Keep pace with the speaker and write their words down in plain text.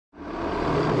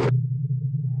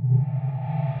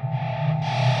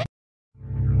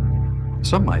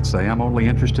Some might say I'm only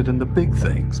interested in the big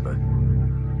things, but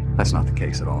that's not the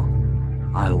case at all.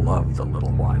 I love the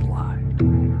little white lie.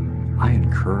 I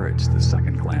encourage the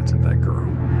second glance at that girl.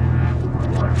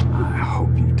 I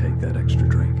hope you take that extra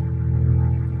drink.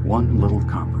 One little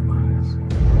compromise.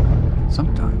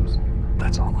 Sometimes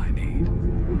that's all I need.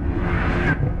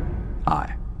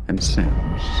 I am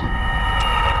Sims.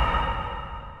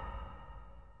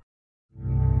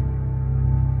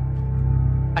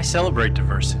 I celebrate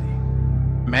diversity.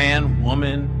 Man,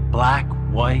 woman, black,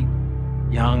 white,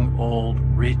 young, old,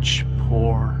 rich,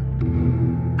 poor.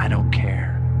 I don't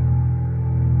care.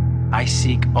 I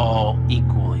seek all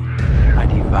equally. I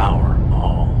devour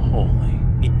all wholly.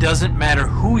 It doesn't matter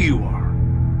who you are.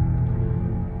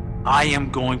 I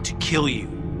am going to kill you.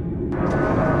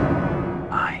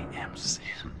 I am sin.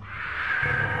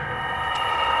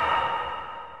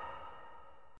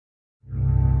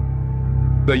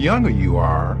 The younger you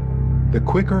are, the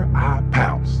quicker I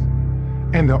pounce.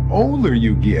 And the older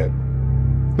you get,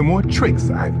 the more tricks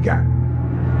I've got.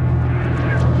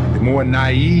 The more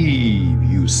naive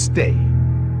you stay,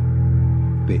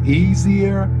 the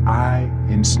easier I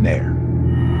ensnare.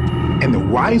 And the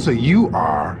wiser you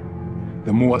are,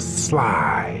 the more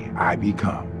sly I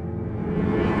become.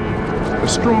 The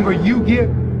stronger you get,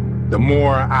 the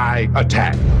more I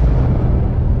attack.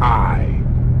 I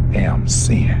am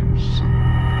Sims.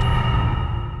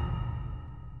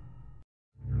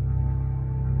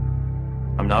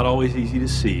 I'm not always easy to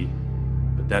see,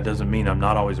 but that doesn't mean I'm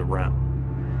not always around.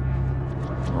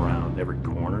 I'm around every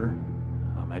corner.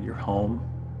 I'm at your home.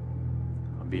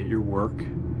 I'll be at your work.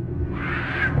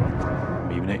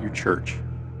 I'm even at your church.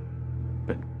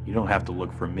 But you don't have to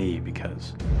look for me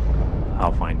because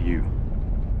I'll find you.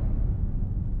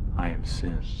 I am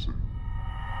sin.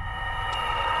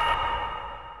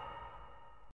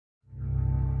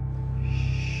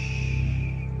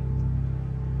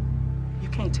 You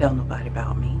can't tell nobody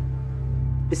about me.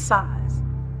 Besides,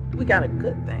 we got a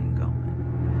good thing going.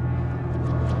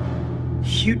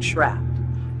 You trapped,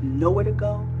 nowhere to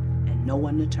go and no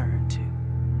one to turn to.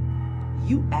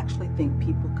 You actually think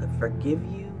people could forgive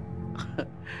you?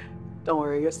 Don't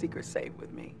worry, your secret's safe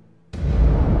with me.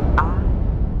 I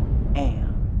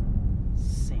am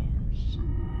Sims.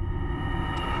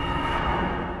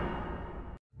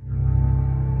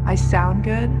 I sound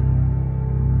good,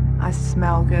 I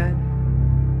smell good,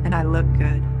 and I look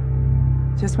good.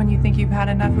 Just when you think you've had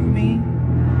enough of me,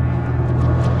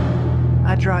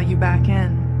 I draw you back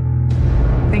in.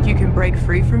 Think you can break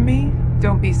free from me?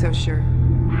 Don't be so sure.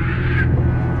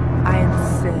 I am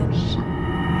Sin.